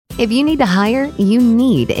If you need to hire, you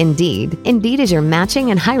need Indeed. Indeed is your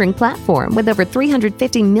matching and hiring platform with over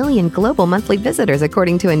 350 million global monthly visitors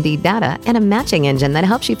according to Indeed data and a matching engine that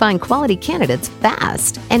helps you find quality candidates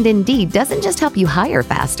fast. And Indeed doesn't just help you hire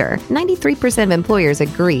faster. 93% of employers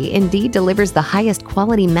agree Indeed delivers the highest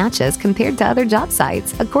quality matches compared to other job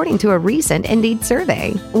sites, according to a recent Indeed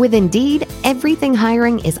survey. With Indeed, everything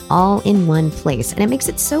hiring is all in one place, and it makes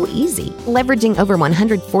it so easy. Leveraging over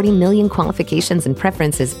 140 million qualifications and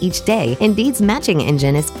preferences each day, Indeed's matching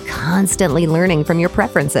engine is constantly learning from your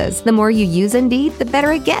preferences. The more you use Indeed, the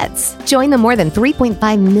better it gets. Join the more than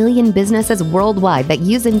 3.5 million businesses worldwide that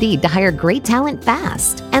use Indeed to hire great talent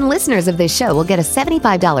fast. And listeners of this show will get a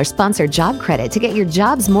 $75 sponsored job credit to get your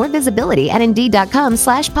jobs more visibility at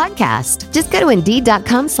Indeed.com/podcast. Just go to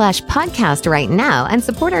Indeed.com/podcast right now and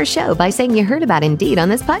support our show by saying you heard about Indeed on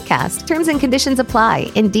this podcast. Terms and conditions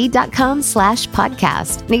apply.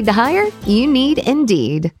 Indeed.com/podcast. Need to hire? You need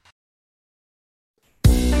Indeed.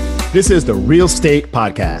 This is the Real Estate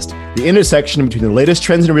Podcast, the intersection between the latest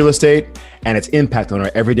trends in real estate and its impact on our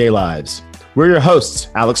everyday lives. We're your hosts,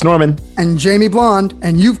 Alex Norman and Jamie Blonde,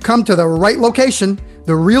 and you've come to the right location.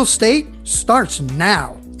 The Real Estate starts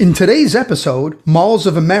now. In today's episode, Malls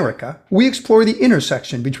of America, we explore the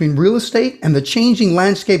intersection between real estate and the changing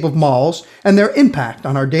landscape of malls and their impact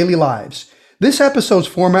on our daily lives. This episode's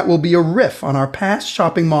format will be a riff on our past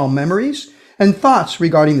shopping mall memories and thoughts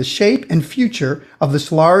regarding the shape and future of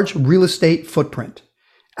this large real estate footprint.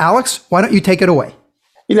 Alex, why don't you take it away?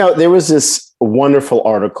 You know, there was this wonderful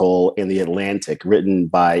article in The Atlantic written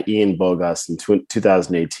by Ian Bogost in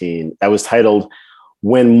 2018 that was titled,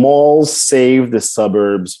 "When Malls Save the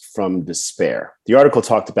Suburbs from Despair." The article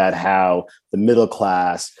talked about how the middle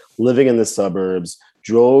class living in the suburbs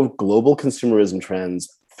drove global consumerism trends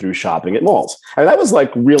through shopping at malls. And that was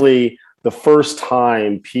like really the first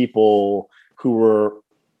time people who were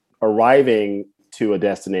arriving to a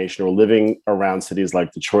destination or living around cities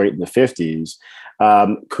like Detroit in the 50s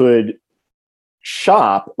could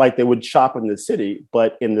shop like they would shop in the city,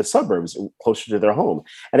 but in the suburbs closer to their home.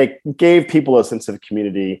 And it gave people a sense of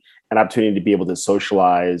community, an opportunity to be able to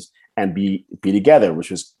socialize and be together,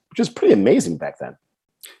 which was pretty amazing back then.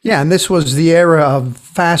 Yeah, and this was the era of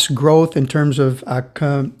fast growth in terms of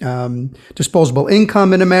disposable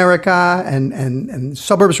income in America, and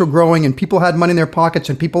suburbs were growing, and people had money in their pockets,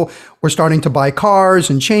 and people were starting to buy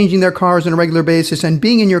cars and changing their cars on a regular basis. And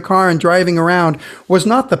being in your car and driving around was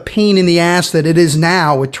not the pain in the ass that it is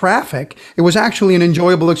now with traffic. It was actually an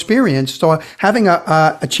enjoyable experience. So having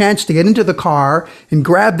a chance to get into the car and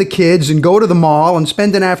grab the kids and go to the mall and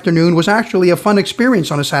spend an afternoon was actually a fun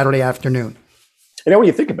experience on a Saturday afternoon. You know, when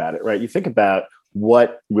you think about it, right, you think about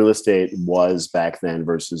what real estate was back then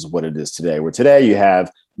versus what it is today, where today you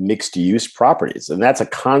have mixed use properties. And that's a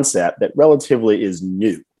concept that relatively is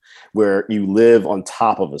new, where you live on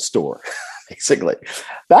top of a store, basically.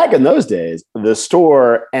 Back in those days, the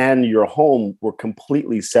store and your home were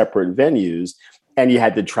completely separate venues, and you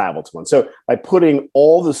had to travel to one. So by putting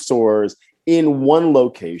all the stores in one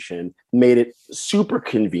location made it super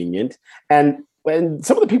convenient. And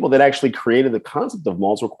some of the people that actually created the concept of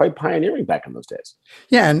malls were quite pioneering back in those days.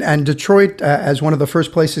 Yeah, and Detroit, as one of the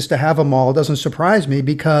first places to have a mall, doesn't surprise me,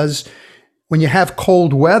 because when you have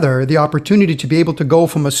cold weather, the opportunity to be able to go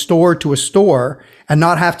from a store to a store and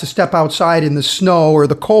not have to step outside in the snow or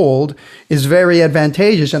the cold is very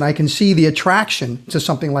advantageous. And I can see the attraction to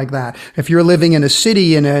something like that. If you're living in a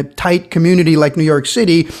city, in a tight community like New York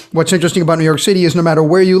City, what's interesting about New York City is no matter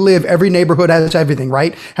where you live, every neighborhood has everything,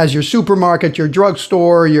 right? Has your supermarket, your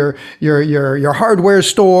drugstore, your hardware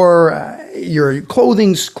store, your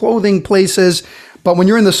clothing places. But when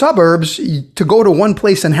you're in the suburbs, to go to one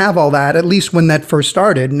place and have all that, at least when that first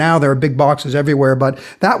started, now there are big boxes everywhere. But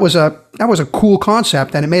that was a cool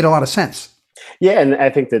concept, and it made a lot of sense. Yeah, and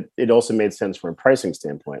I think that it also made sense from a pricing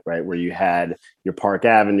standpoint, right? Where you had your Park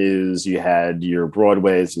Avenues, you had your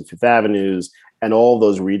Broadways and Fifth Avenues, and all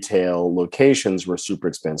those retail locations were super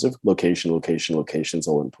expensive. Location's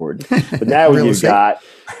all important. But now when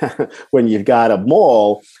you've got a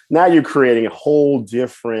mall, now you're creating a whole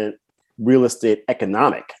different real estate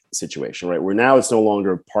economic situation, right? Where now it's no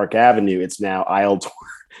longer Park Avenue, it's now aisle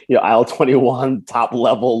 21, top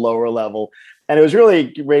level, lower level. And it was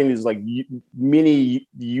really creating these like mini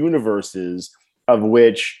universes of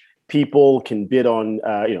which people can bid on,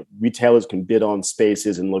 retailers can bid on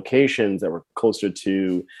spaces and locations that were closer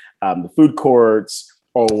to the food courts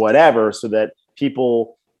or whatever, so that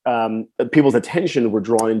people people's attention were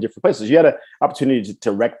drawn in different places. You had an opportunity to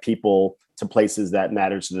direct people to places that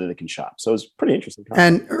mattered so that they can shop. So it was pretty interesting.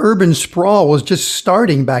 And urban sprawl was just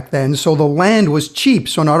starting back then. So the land was cheap.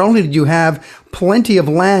 So not only did you have plenty of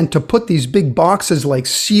land to put these big boxes like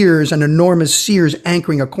Sears, an enormous Sears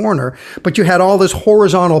anchoring a corner, but you had all this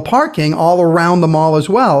horizontal parking all around the mall as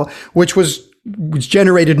well, which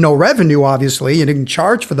generated no revenue, obviously. You didn't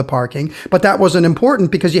charge for the parking, but that wasn't important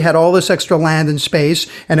because you had all this extra land and space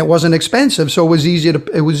and it wasn't expensive. So it was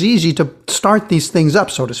easy to start these things up,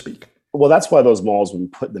 so to speak. Well, that's why those malls were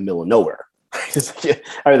put in the middle of nowhere.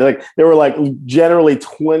 I mean, they were like generally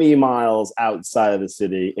 20 miles outside of the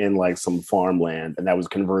city in like some farmland, and that was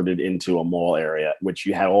converted into a mall area, which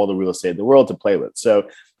you had all the real estate in the world to play with. So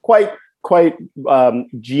quite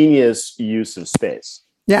genius use of space.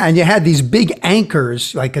 Yeah, and you had these big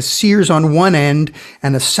anchors, like a Sears on one end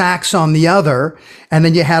and a Saks on the other. And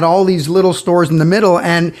then you had all these little stores in the middle.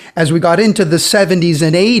 And as we got into the 70s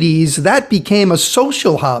and 80s, that became a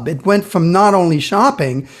social hub. It went from not only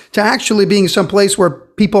shopping to actually being someplace where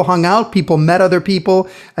people hung out, people met other people.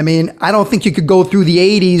 I mean, I don't think you could go through the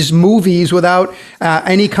 80s movies without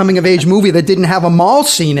any coming of age movie that didn't have a mall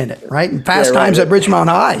scene in it, right? And Fast Times at Ridgemont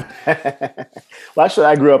High. Well, actually,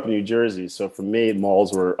 I grew up in New Jersey, so for me,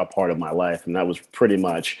 malls were a part of my life, and that was pretty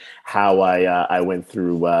much how I went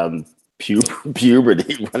through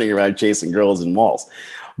puberty, running around chasing girls in malls.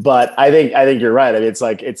 But I think you're right. I mean,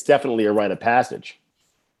 it's definitely a rite of passage.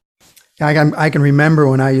 I can remember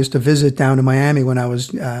when I used to visit down in Miami when I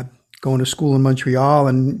was going to school in Montreal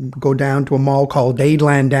and go down to a mall called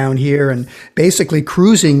Dadeland down here and basically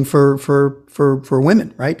cruising for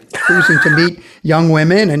women, right? Cruising to meet young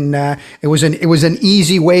women. And it was an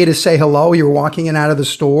easy way to say hello. You were walking in out of the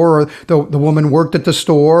store, or the woman worked at the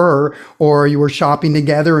store, or you were shopping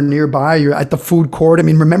together and nearby. You're at the food court. I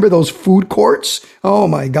mean, remember those food courts? Oh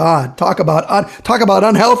my God. Talk about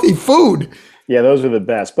unhealthy food. Yeah, those were the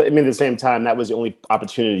best. But I mean, at the same time, that was the only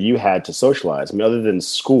opportunity you had to socialize. I mean, other than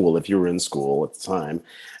school, if you were in school at the time,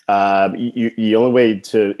 the only way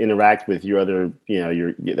to interact with your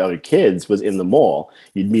other kids was in the mall.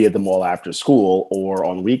 You'd meet at the mall after school or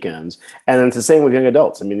on weekends, and then it's the same with young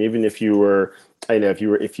adults. I mean, even if you were,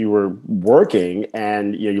 if you were working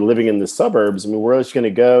and you're living in the suburbs, I mean, where else are you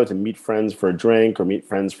going to go to meet friends for a drink or meet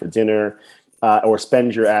friends for dinner? Or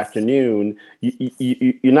spend your afternoon,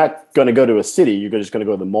 you're not going to go to a city. You're just going to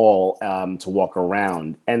go to the mall to walk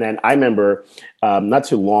around. And then I remember not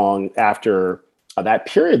too long after that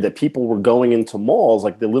period that people were going into malls,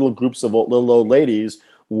 like the little groups of little old ladies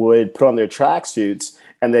would put on their tracksuits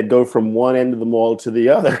and they'd go from one end of the mall to the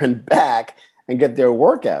other and back and get their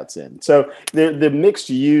workouts in. So the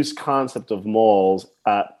mixed use concept of malls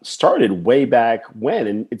started way back when,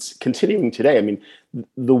 and it's continuing today. I mean,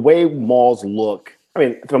 the way malls look, I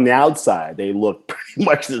mean, from the outside, they look pretty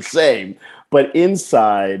much the same, but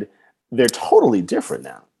inside, they're totally different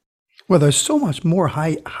now. Well, there's so much more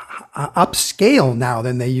upscale now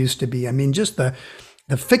than they used to be. I mean, just the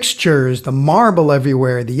fixtures, the marble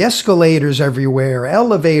everywhere, the escalators everywhere,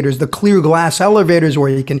 elevators, the clear glass elevators where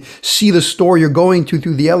you can see the store you're going to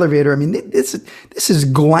through the elevator. I mean, this is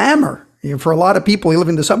glamour. You know, for a lot of people who live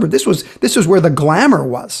in the suburbs, this is where the glamour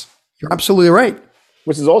was. You're absolutely right.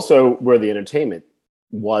 Which is also where the entertainment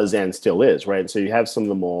was and still is, right? So you have some of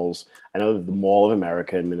the malls. I know that the Mall of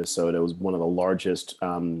America in Minnesota was one of the largest,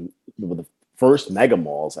 the first mega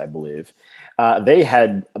malls, I believe. They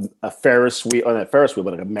had a Ferris wheel, not a Ferris wheel,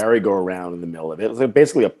 but like a merry-go-round in the middle of it. It was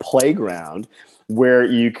basically a playground where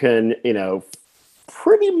you can,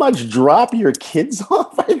 pretty much drop your kids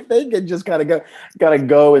off, I think, and just gotta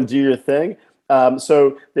go and do your thing.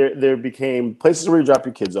 So there became places where you drop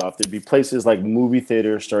your kids off. There'd be places like movie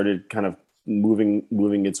theaters started kind of moving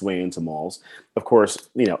its way into malls. Of course,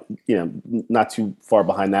 not too far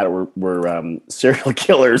behind that were serial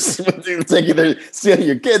killers stealing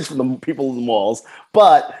your kids from the people in the malls.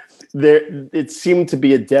 But it seemed to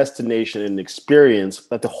be a destination and experience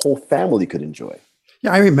that the whole family could enjoy.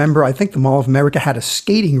 Yeah, I remember. I think the Mall of America had a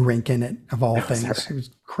skating rink in it, of all things. It was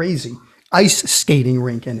crazy. Ice skating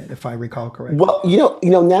rink in it, if I recall correctly. Well,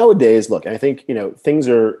 nowadays, look, I think, things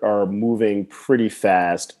are moving pretty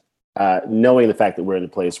fast, knowing the fact that we're in a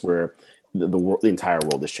place where the entire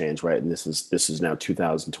world has changed, right? And this is now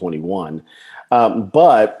 2021.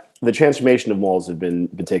 But the transformation of malls have been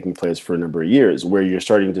taking place for a number of years, where you're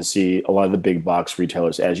starting to see a lot of the big box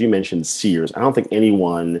retailers, as you mentioned, Sears. I don't think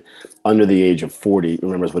anyone under the age of 40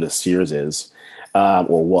 remembers what a Sears is.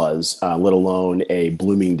 Or was, let alone a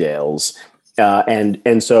Bloomingdale's.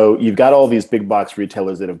 And so you've got all these big box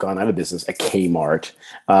retailers that have gone out of business, a Kmart.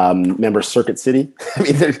 Remember Circuit City? I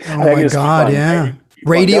mean, oh my God, yeah.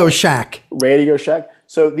 Radio Shack. Radio Shack.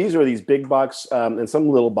 So these are these big box and some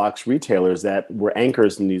little box retailers that were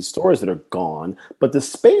anchors in these stores that are gone, but the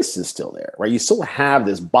space is still there, right? You still have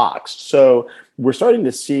this box. So we're starting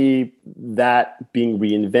to see that being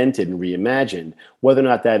reinvented and reimagined, whether or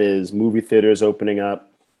not that is movie theaters opening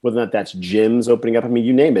up, whether or not that's gyms opening up. I mean,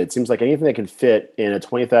 you name it. It seems like anything that can fit in a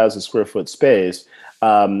 20,000 square foot space,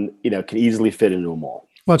 can easily fit into a mall.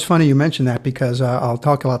 Well, it's funny you mentioned that because I'll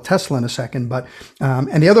talk about Tesla in a second. But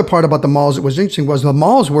and the other part about the malls that was interesting was the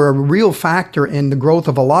malls were a real factor in the growth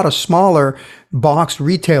of a lot of smaller box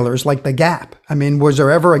retailers like the Gap. I mean, was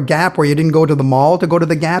there ever a Gap where you didn't go to the mall to go to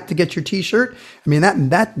the Gap to get your T-shirt? I mean,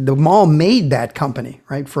 that the mall made that company,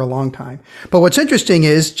 right, for a long time. But what's interesting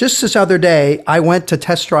is just this other day, I went to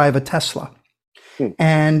test drive a Tesla.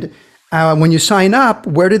 And when you sign up,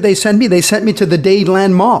 where did they send me? They sent me to the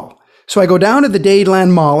Dadeland Mall. So I go down to the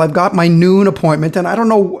Dadeland Mall. I've got my noon appointment, and I don't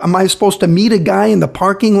know, am I supposed to meet a guy in the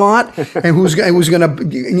parking lot and who's going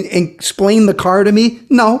to explain the car to me?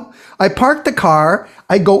 No. I park the car.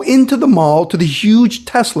 I go into the mall to the huge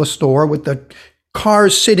Tesla store with the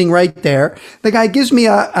cars sitting right there. The guy gives me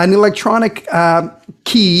an electronic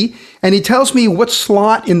key, and he tells me what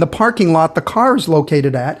slot in the parking lot the car is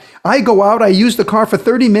located at. I go out. I use the car for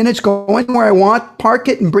 30 minutes, go anywhere I want, park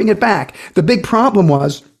it, and bring it back. The big problem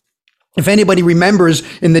was, if anybody remembers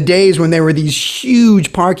in the days when there were these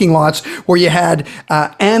huge parking lots where you had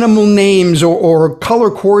animal names or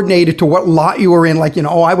color coordinated to what lot you were in, like,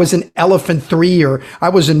 I was in Elephant 3 or I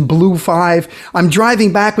was in Blue 5. I'm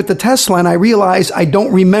driving back with the Tesla and I realize I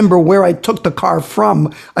don't remember where I took the car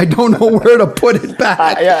from. I don't know where to put it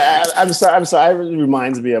back. I'm sorry. It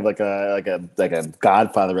reminds me of like a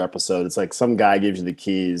Godfather episode. It's like some guy gives you the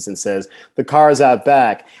keys and says, the car is out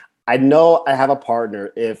back. I know I have a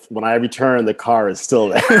partner if when I return, the car is still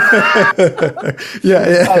there.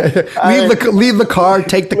 Leave the car,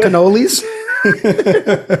 take the cannolis.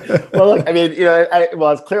 Well, look, I mean,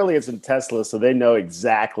 it's clearly it's in Tesla, so they know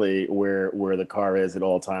exactly where the car is at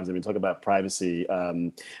all times. I mean, talk about privacy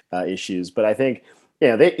issues, but I think,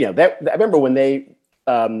 I remember when they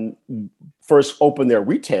first opened their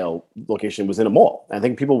retail location was in a mall. I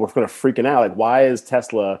think people were kind of freaking out, like, why is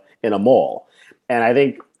Tesla in a mall? And I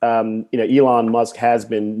think, Elon Musk has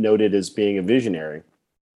been noted as being a visionary.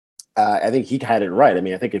 I think he had it right. I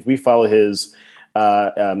mean, I think if we follow his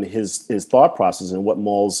thought process and what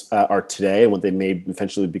malls are today and what they may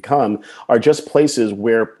eventually become are just places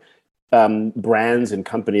where brands and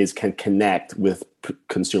companies can connect with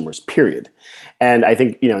consumers, period. And I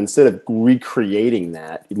think, instead of recreating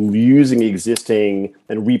that, using existing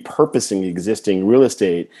and repurposing existing real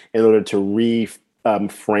estate in order to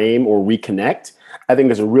reframe or reconnect, I think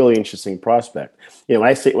there's a really interesting prospect. When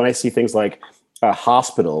I see things like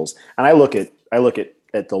hospitals, and I look at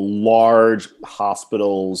the large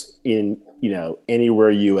hospitals in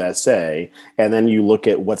anywhere USA, and then you look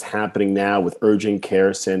at what's happening now with urgent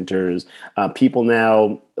care centers, people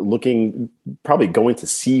now probably going to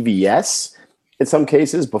CVS in some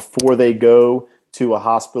cases before they go to a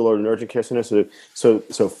hospital or an urgent care center. So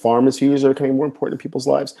pharmacies are becoming more important in people's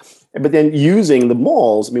lives. But then using the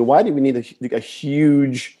malls, I mean, why do we need a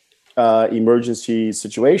huge emergency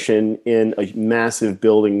situation in a massive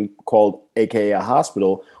building called AKA a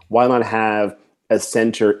hospital? Why not have a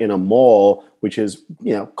center in a mall, which is,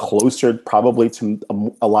 closer probably to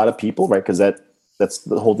a lot of people, right? Because that's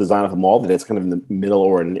the whole design of a mall, that it's kind of in the middle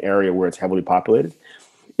or in an area where it's heavily populated.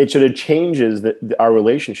 It sort of changes our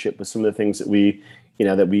relationship with some of the things that we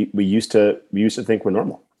used to think were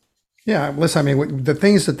normal. Yeah, listen, I mean, the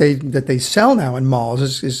things that they sell now in malls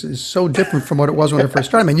is so different from what it was when it first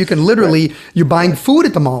started. I mean, you can literally, you're buying food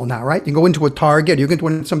at the mall now, right? You go into a Target, you can go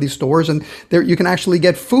into some of these stores, and there you can actually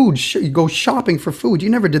get food. You go shopping for food. You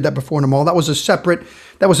never did that before in a mall. That was a separate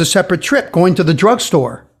trip. Going to the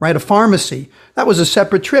drugstore, right? A pharmacy. That was a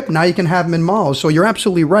separate trip. Now you can have them in malls. So you're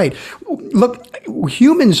absolutely right. Look,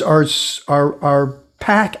 humans are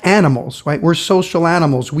pack animals, right? We're social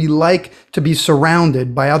animals. We like to be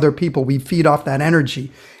surrounded by other people. We feed off that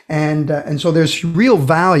energy. And so there's real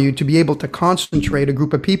value to be able to concentrate a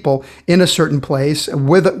group of people in a certain place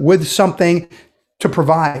with something to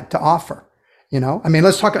provide, to offer. I mean,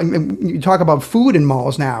 you talk about food in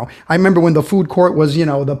malls now. I remember when the food court was,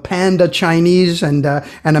 the Panda Chinese and a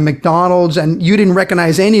McDonald's, and you didn't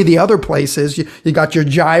recognize any of the other places. You got your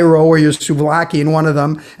gyro or your souvlaki in one of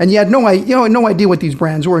them, and you had no idea what these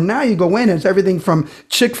brands were. Now you go in, it's everything from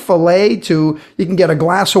Chick-fil-A to you can get a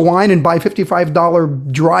glass of wine and buy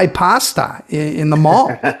 $55 dry pasta in the mall.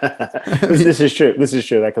 This is true.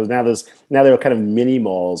 Because now there are kind of mini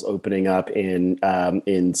malls opening up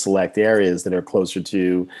in select areas that are closer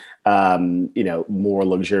to more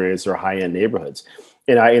luxurious or high end neighborhoods.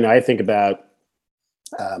 And I think about,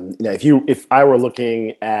 if I were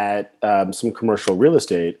looking at some commercial real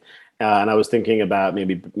estate, and I was thinking about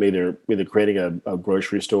maybe creating a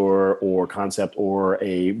grocery store or concept or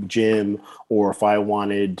a gym, or if I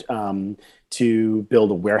wanted to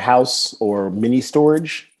build a warehouse or mini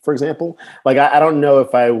storage, for example. Like, I don't know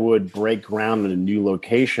if I would break ground in a new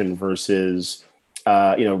location versus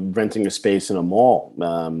renting a space in a mall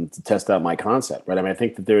to test out my concept, right? I mean, I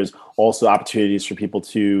think that there's also opportunities for people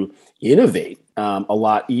to innovate a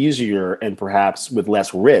lot easier and perhaps with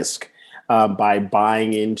less risk by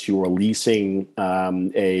buying into or leasing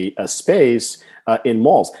a space in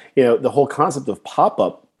malls. The whole concept of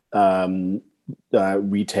pop-up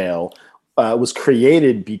retail was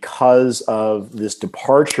created because of this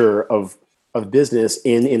departure of business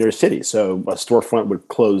in inner cities. So a storefront would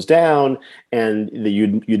close down, and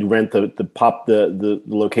you'd rent the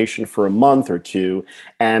location for a month or two,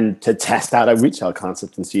 and to test out a retail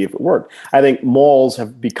concept and see if it worked. I think malls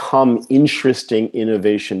have become interesting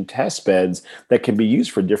innovation test beds that can be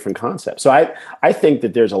used for different concepts. So I think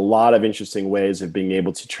that there's a lot of interesting ways of being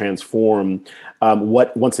able to transform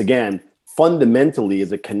what, once again, fundamentally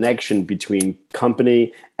is a connection between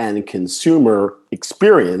company and consumer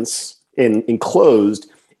experience enclosed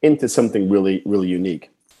into something really, really unique.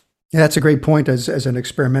 Yeah, that's a great point as an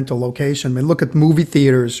experimental location. I mean, look at movie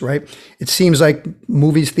theaters, right? It seems like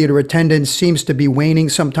movies theater attendance seems to be waning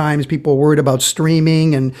sometimes. People are worried about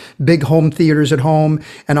streaming and big home theaters at home.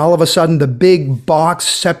 And all of a sudden, the big box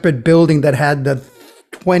separate building that had the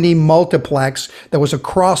 20 multiplex that was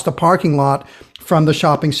across the parking lot from the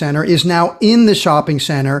shopping center is now in the shopping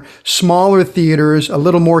center, smaller theaters, a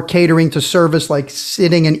little more catering to service, like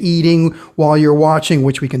sitting and eating while you're watching,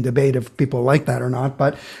 which we can debate if people like that or not.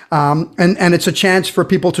 But and it's a chance for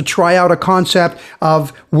people to try out a concept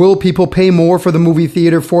of, will people pay more for the movie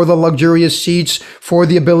theater, for the luxurious seats, for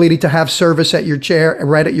the ability to have service at your chair,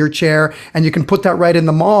 right at your chair, and you can put that right in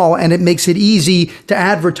the mall, and it makes it easy to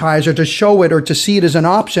advertise or to show it or to see it as an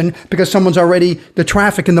option because the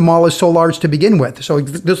traffic in the mall is so large to begin with. So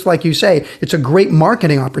just like you say, it's a great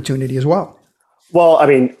marketing opportunity as well. Well, I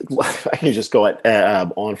mean, I can just go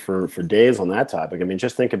on for days on that topic. I mean,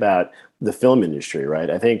 just think about the film industry, right?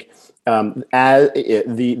 I think as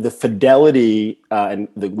the fidelity and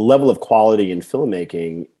the level of quality in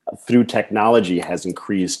filmmaking through technology has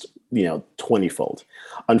increased, 20-fold.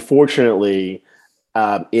 Unfortunately,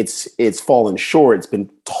 it's fallen short. It's been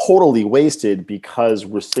totally wasted because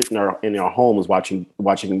we're sitting in our homes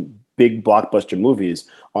watching big blockbuster movies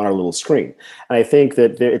on our little screen. And I think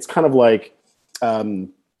that it's kind of like,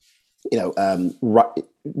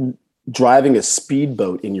 driving a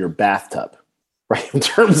speedboat in your bathtub, right? In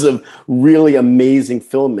terms of really amazing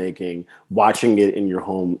filmmaking, watching it in your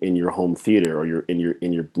home theater or in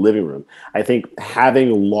your living room. I think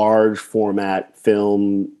having large format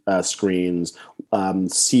film screens,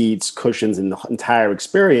 seats, cushions, and the entire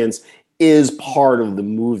experience is part of the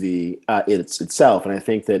movie itself. And I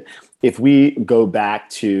think that if we go back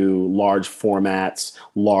to large formats,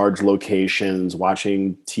 large locations,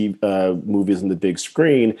 watching movies on the big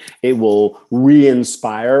screen, it will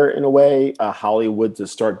re-inspire, in a way, Hollywood to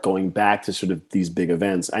start going back to sort of these big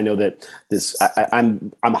events. I know that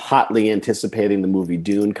I'm hotly anticipating the movie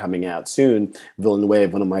Dune coming out soon.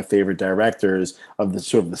 Villeneuve, one of my favorite directors of the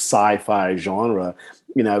sort of the sci-fi genre.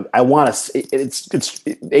 I want to. It's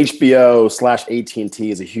HBO /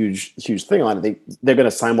 AT&T is a huge thing on it. They're going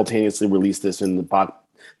to simultaneously release this in the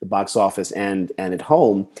box office and at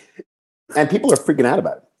home, and people are freaking out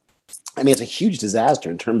about it. I mean, it's a huge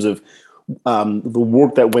disaster in terms of the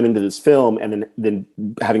work that went into this film, and then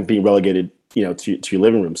having been relegated, to your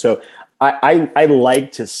living room. So I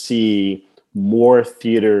like to see more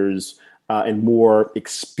theaters and more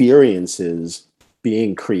experiences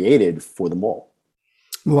being created for the mall.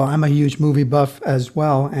 Well, I'm a huge movie buff as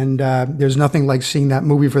well, and there's nothing like seeing that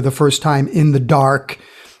movie for the first time in the dark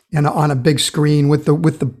and on a big screen with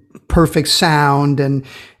the perfect sound, and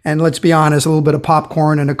let's be honest, a little bit of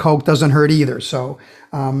popcorn and a Coke doesn't hurt either. So,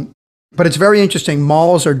 but it's very interesting.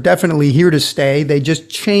 Malls are definitely here to stay. They just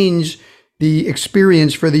change the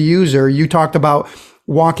experience for the user. You talked about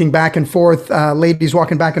walking back and forth, ladies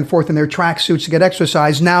walking back and forth in their tracksuits to get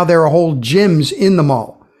exercise. Now there are whole gyms in the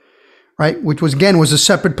mall. Right, which was a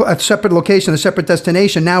separate location, a separate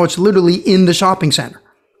destination. Now it's literally in the shopping center.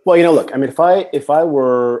 Well, look, I mean, if I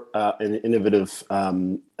were an innovative,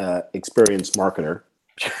 experienced marketer,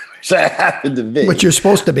 which I happen to be, which you're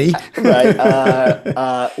supposed to be, right?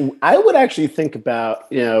 I would actually think about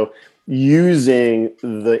using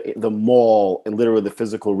the mall and literally the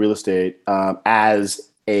physical real estate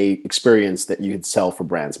as a experience that you could sell for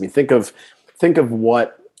brands. I mean, think of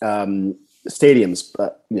what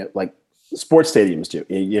stadiums, like sports stadiums do.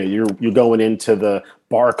 You're going into the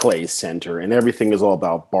Barclays Center, and everything is all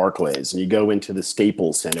about Barclays. And you go into the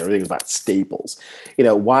Staples Center, everything's about Staples.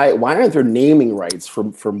 Why aren't there naming rights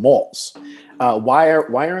for malls? Why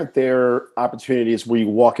aren't there opportunities where you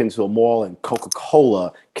walk into a mall and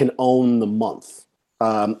Coca-Cola can own the month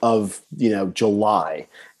of July,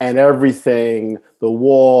 and everything, the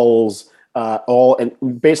walls,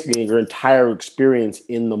 and basically your entire experience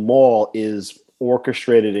in the mall is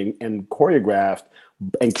orchestrated and choreographed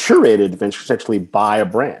and curated essentially by a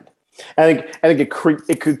brand. I think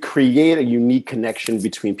it could create a unique connection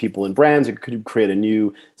between people and brands. It could create a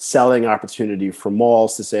new selling opportunity for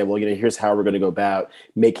malls to say, well, here's how we're going to go about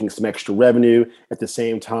making some extra revenue at the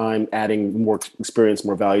same time adding more experience,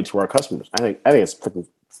 more value to our customers. I think it's freaking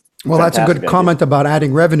well. That's a good comment about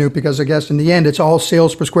adding revenue, because I guess in the end it's all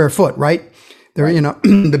sales per square foot, right? There, right.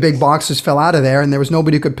 The big boxes fell out of there, and there was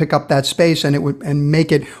nobody who could pick up that space and make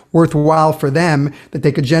it worthwhile for them, that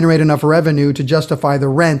they could generate enough revenue to justify the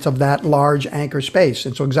rent of that large anchor space.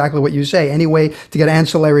 And so exactly what you say, any way to get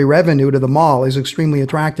ancillary revenue to the mall is extremely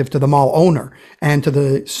attractive to the mall owner and to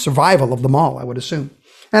the survival of the mall, I would assume.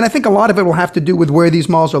 And I think a lot of it will have to do with where these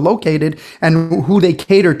malls are located and who they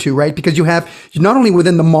cater to, right? Because you have not only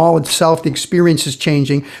within the mall itself, the experience is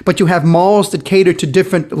changing, but you have malls that cater to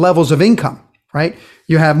different levels of income. Right?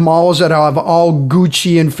 You have malls that have all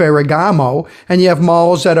Gucci and Ferragamo, and you have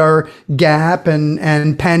malls that are Gap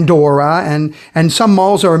and Pandora, and some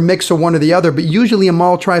malls are a mix of one or the other, but usually a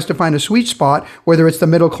mall tries to find a sweet spot, whether it's the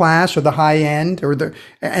middle class or the high end,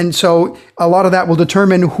 and so a lot of that will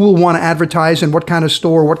determine who will want to advertise and what kind of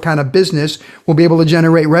store, what kind of business will be able to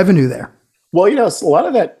generate revenue there. Well, a lot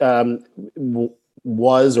of that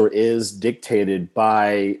was or is dictated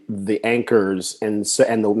by the anchors and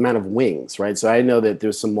the amount of wings, right? So I know that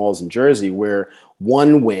there's some malls in Jersey where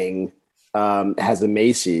one wing has a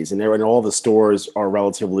Macy's, and all the stores are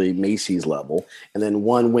relatively Macy's level, and then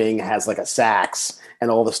one wing has like a Saks,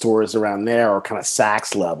 and all the stores around there are kind of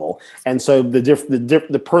Saks level. And so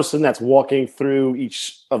the person that's walking through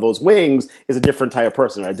each of those wings is a different type of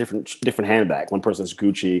person, right? Different handbag. One person's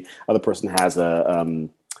Gucci, other person has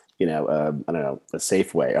I don't know, a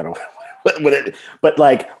Safeway. I don't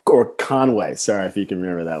know, or Conway. Sorry if you can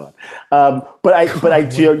remember that one.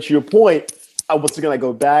 But to your point, I was going to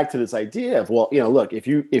go back to this idea of, well, look, if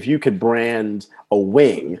you could brand a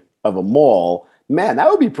wing of a mall, man, that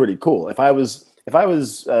would be pretty cool. If I was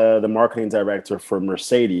the marketing director for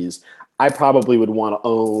Mercedes, I probably would want to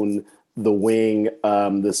own the wing,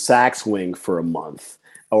 the Saks wing for a month,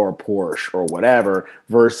 or Porsche or whatever,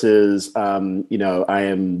 versus, I am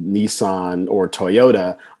Nissan or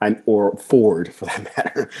Toyota, or Ford for that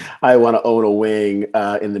matter. I want to own a wing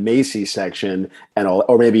in the Macy's section,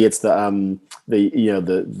 or maybe it's the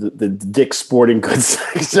Dick's Sporting Goods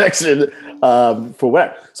section for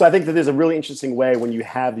whatever. So I think that there's a really interesting way when you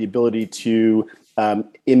have the ability to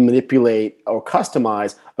manipulate or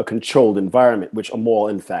customize a controlled environment, which a mall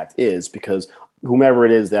in fact is, because whomever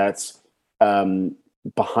it is that's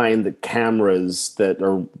behind the cameras that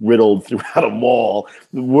are riddled throughout a mall,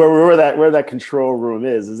 where that control room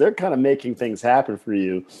is they're kind of making things happen for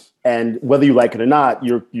you, and whether you like it or not,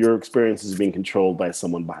 your experience is being controlled by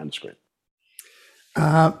someone behind the screen.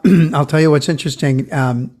 I'll tell you what's interesting.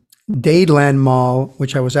 Dadeland Mall,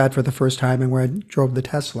 which I was at for the first time and where I drove the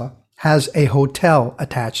Tesla, has a hotel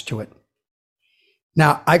attached to it.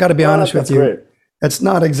 Now, I got to be honest with you, great. That's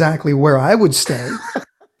not exactly where I would stay.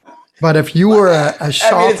 But if you were a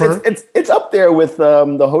shopper, it's up there with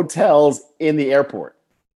the hotels in the airport.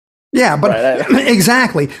 Yeah, but right.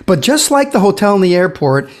 Exactly. But just like the hotel in the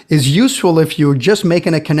airport is useful if you're just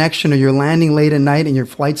making a connection or you're landing late at night and your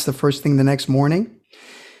flight's the first thing the next morning.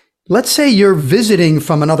 Let's say you're visiting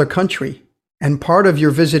from another country, and part of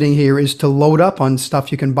your visiting here is to load up on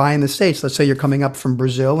stuff you can buy in the States. Let's say you're coming up from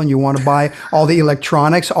Brazil and you want to buy all the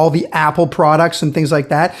electronics, all the Apple products and things like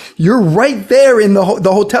that. You're right there in the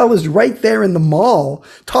hotel is right there in the mall.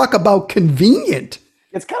 Talk about convenient.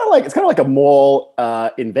 It's kind of like a mall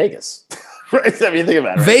in Vegas. Right? I mean, think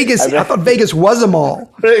about it. Right? Vegas, I thought Vegas was a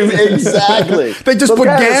mall. Exactly. They just put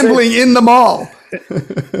gambling in the mall.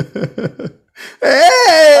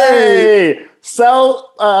 Hey!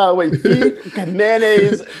 Sell, feed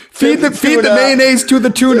mayonnaise. Feed the mayonnaise to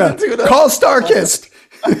the tuna. Call Starkist.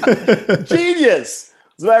 Genius.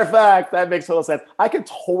 As a matter of fact, that makes total sense. I could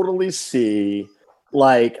totally see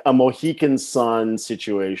like a Mohican Sun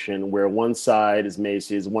situation where one side is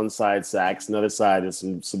Macy's, one side Saks, another side is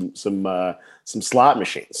some slot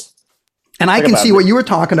machines. And I can see what you were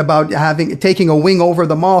talking about, taking a wing over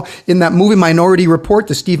the mall in that movie Minority Report,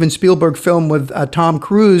 the Steven Spielberg film with Tom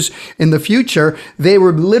Cruise in the future.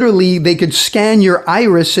 They could scan your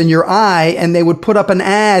iris and your eye, and they would put up an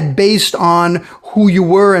ad based on who you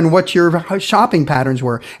were and what your shopping patterns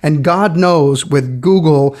were. And God knows with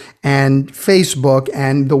Google and Facebook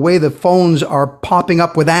and the way the phones are popping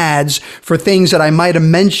up with ads for things that I might have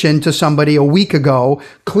mentioned to somebody a week ago,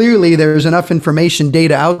 clearly there's enough information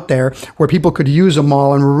data out there where people could use a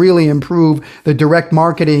mall and really improve the direct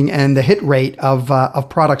marketing and the hit rate of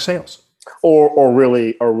product sales. Or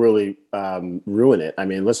really ruin it. I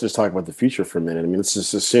mean, let's just talk about the future for a minute. I mean, let's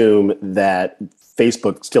just assume that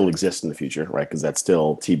Facebook still exists in the future, right? Because that's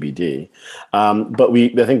still TBD. But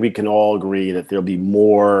I think we can all agree that there'll be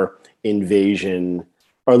more invasion,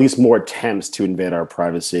 or at least more attempts to invade our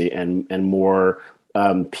privacy, and more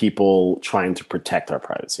people trying to protect our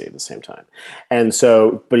privacy at the same time. And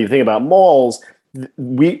so, but you think about malls,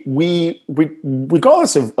 we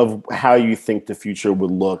regardless of how you think the future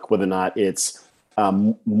would look, whether or not it's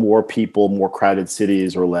more people, more crowded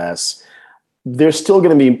cities or less, there's still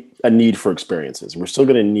going to be a need for experiences. We're still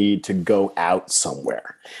going to need to go out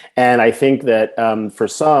somewhere. And I think that for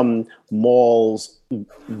some, malls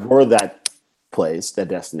were that place, that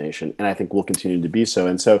destination, and I think will continue to be so.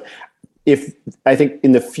 And so I think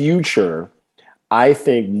in the future, I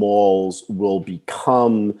think malls will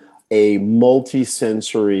become a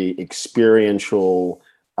multi-sensory experiential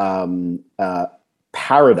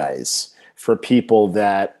paradise for people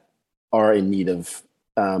that are in need of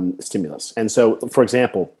stimulus. And so, for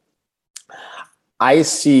example, I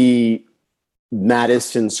see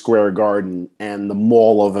Madison Square Garden and the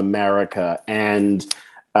Mall of America and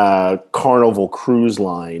Carnival Cruise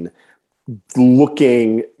Line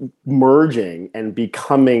merging and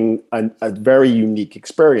becoming a very unique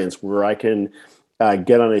experience where I can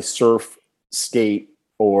get on a surf, skate,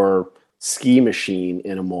 or ski machine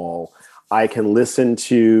in a mall. I can listen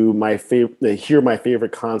to hear my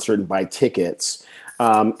favorite concert and buy tickets.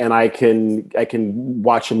 And I can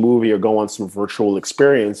watch a movie or go on some virtual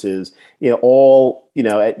experiences, all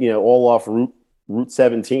off Route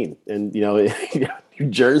 17 and New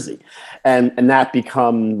Jersey, and that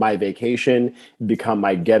become my vacation, become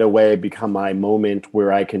my getaway, become my moment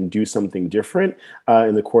where I can do something different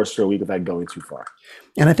in the course of a week without going too far.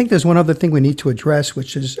 And I think there's one other thing we need to address,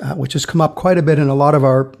 which has come up quite a bit in a lot of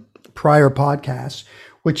our prior podcasts,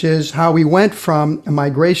 which is how we went from a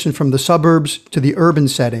migration from the suburbs to the urban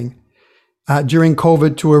setting during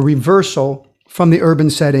COVID to a reversal from the urban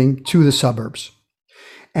setting to the suburbs.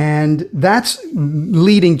 And that's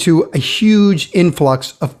leading to a huge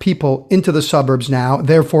influx of people into the suburbs now,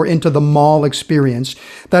 therefore into the mall experience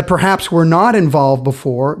that perhaps were not involved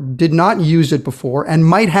before, did not use it before, and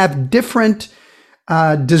might have different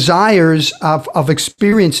desires of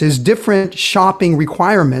experiences, different shopping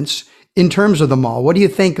requirements in terms of the mall. What do you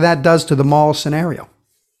think that does to the mall scenario?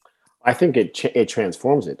 I think it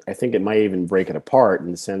transforms it. I think it might even break it apart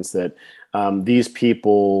in the sense that these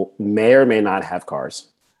people may or may not have cars,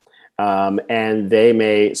 and they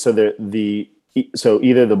may. So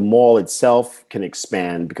either the mall itself can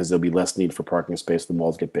expand because there'll be less need for parking space. The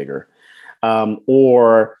malls get bigger,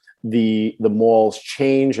 or the malls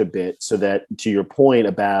change a bit so that, to your point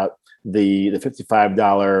about the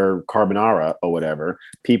 $55 carbonara or whatever,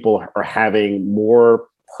 people are having more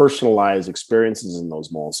personalized experiences in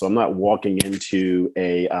those malls. So I'm not walking into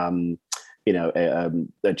a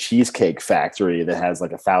cheesecake factory that has like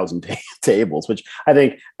 1,000 tables, which I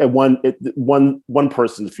think one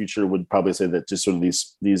person in the future would probably say that just sort of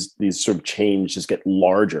these sort of chains just get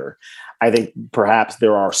larger. I think perhaps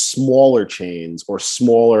there are smaller chains or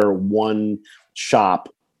smaller one shop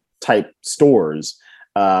type stores,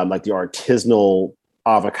 like the artisanal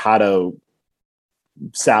avocado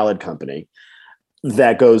salad company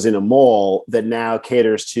that goes in a mall that now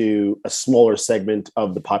caters to a smaller segment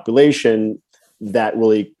of the population that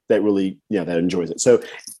enjoys it. So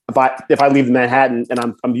if I leave Manhattan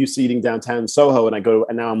and I'm used to eating downtown Soho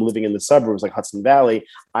and now I'm living in the suburbs like Hudson Valley,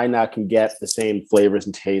 I now can get the same flavors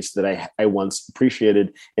and tastes that I once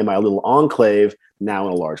appreciated in my little enclave, now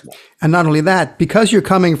in a large mall. And not only that, because you're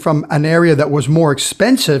coming from an area that was more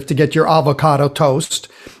expensive to get your avocado toast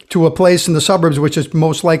to a place in the suburbs which is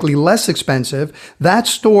most likely less expensive, that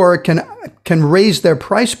store can raise their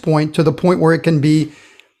price point to the point where it can be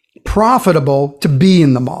profitable to be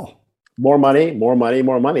in the mall. More money, more money,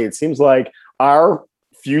 more money. It seems like our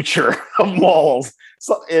future of malls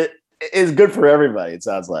it is good for everybody, it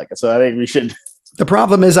sounds like. So I think we should. The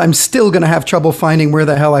problem is I'm still going to have trouble finding where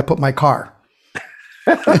the hell I put my car.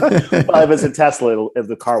 Well, if it's a Tesla, if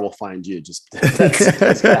the car will find you. Just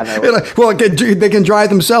that's well, they can drive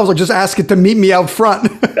themselves, or just ask it to meet me out front.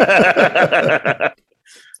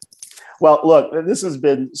 Well, look, this has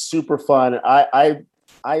been super fun. I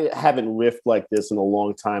haven't riffed like this in a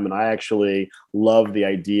long time, and I actually love the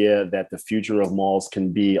idea that the future of malls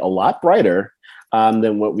can be a lot brighter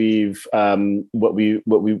than what we've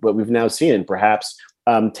now seen, and perhaps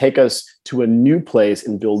take us to a new place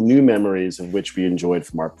and build new memories of which we enjoyed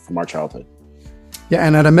from our childhood. Yeah,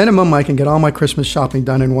 and at a minimum, I can get all my Christmas shopping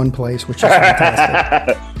done in one place, which is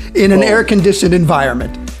fantastic. In an air-conditioned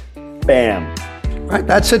environment. Bam. All right,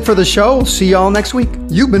 that's it for the show. We'll see y'all next week.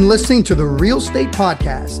 You've been listening to the Real Estate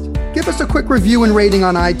Podcast. Give us a quick review and rating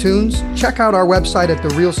on iTunes. Check out our website at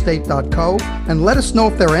therealestate.co and let us know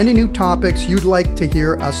if there are any new topics you'd like to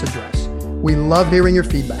hear us address. We love hearing your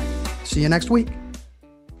feedback. See you next week.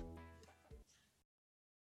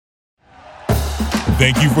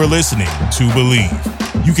 Thank you for listening to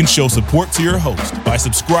Believe. You can show support to your host by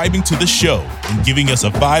subscribing to the show and giving us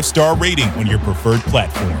a 5-star rating on your preferred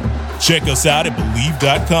platform. Check us out at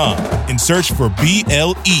Believe.com and search for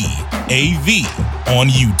BLEAV on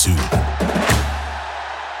YouTube.